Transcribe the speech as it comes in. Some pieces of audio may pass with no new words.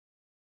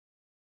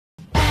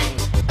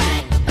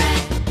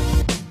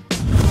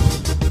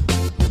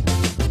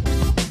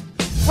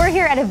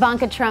here at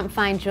Ivanka Trump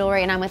Fine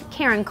Jewelry, and I'm with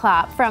Karen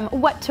Klopp from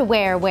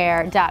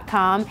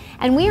What2WearWhere.com,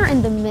 and we are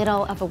in the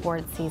middle of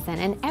award season,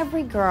 and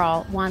every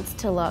girl wants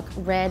to look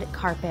red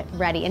carpet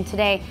ready. And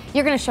today,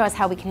 you're going to show us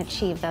how we can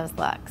achieve those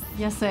looks.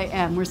 Yes, I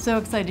am. We're so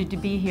excited to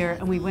be here,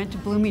 and we went to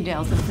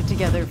Bloomingdale's and put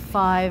together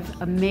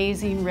 5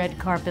 amazing red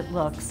carpet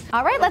looks.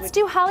 All right, let's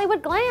do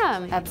Hollywood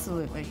glam.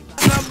 Absolutely.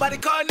 Somebody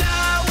call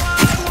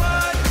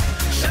 911.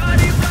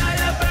 Shawty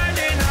fire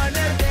burning on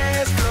the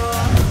dance floor.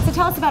 So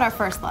tell us about our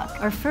first look.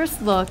 Our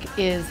first look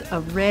is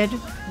a red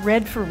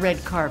for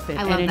red carpet.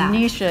 I love and that.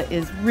 Anisha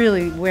is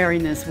really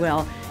wearing this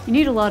well. You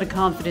need a lot of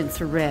confidence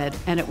for red,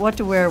 and at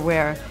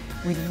What2WearWhere,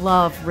 we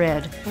love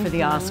red for the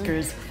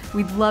Oscars.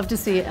 We'd love to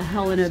see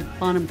Helena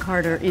Bonham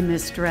Carter in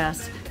this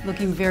dress,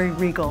 looking very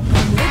regal. Looking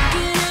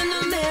in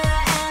the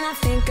mirror and I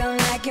think I'm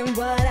liking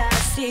what I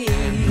see.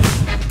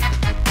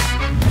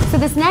 So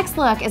this next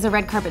look is a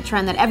red carpet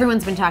trend that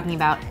everyone's been talking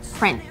about,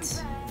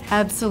 print.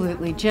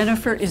 Absolutely.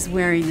 Jennifer is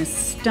wearing this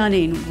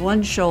stunning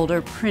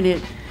one-shoulder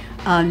printed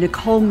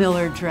Nicole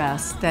Miller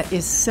dress that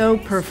is so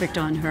perfect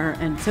on her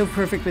and so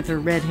perfect with her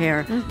red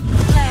hair.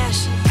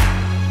 Flashing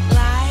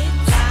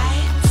lights.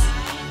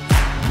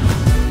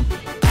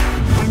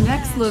 Our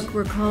next look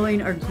we're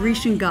calling our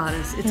Grecian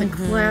Goddess. It's a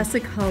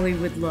classic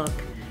Hollywood look,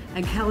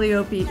 and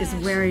Calliope is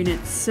wearing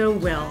it so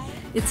well.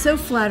 It's so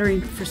flattering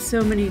for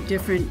so many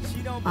different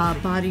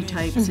body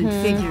types and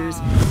figures.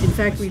 In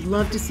fact, we'd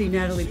love to see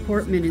Natalie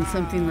Portman in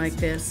something like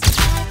this.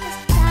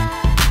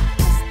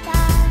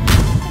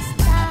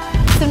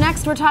 So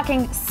next we're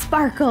talking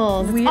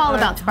sparkles. It's all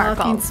about sparkles.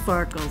 Talking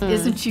sparkles.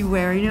 Isn't she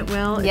wearing it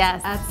well? Yes.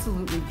 It's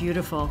absolutely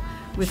beautiful.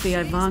 With the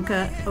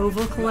Ivanka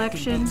Oval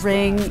collection,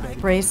 ring,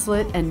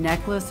 bracelet, and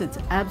necklace, it's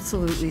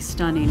absolutely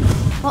stunning.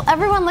 Well,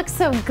 everyone looks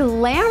so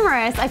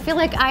glamorous. I feel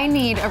like I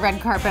need a red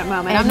carpet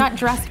moment. I'm not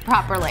dressed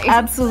properly.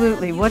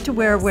 Absolutely.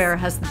 What2WearWhere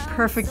has the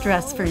perfect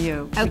dress for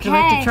you. Okay. Would you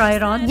like to try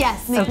it on?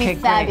 Yes, make me great.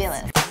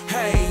 fabulous.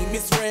 Hey,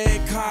 Miss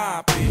Red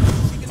Carpet.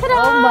 Ta-da!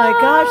 Oh my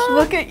gosh,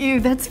 look at you.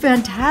 That's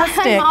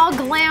fantastic. I'm all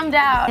glammed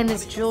out. And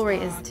this jewelry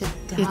is to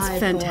die It's for.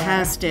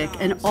 fantastic.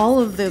 And all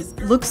of the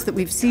looks that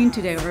we've seen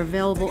today are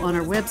available on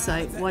our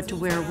website,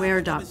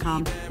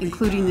 What2WearWhere.com,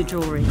 including the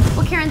jewelry.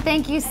 Well, Karen,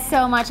 thank you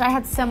so much. I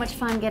had so much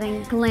fun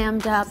getting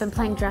glammed up and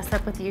playing dress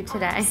up with you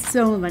today.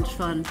 So much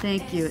fun.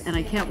 Thank you. And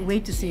I can't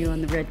wait to see you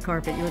on the red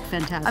carpet. You look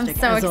fantastic. I'm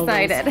so as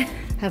always. excited.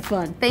 Have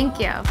fun. Thank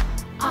you.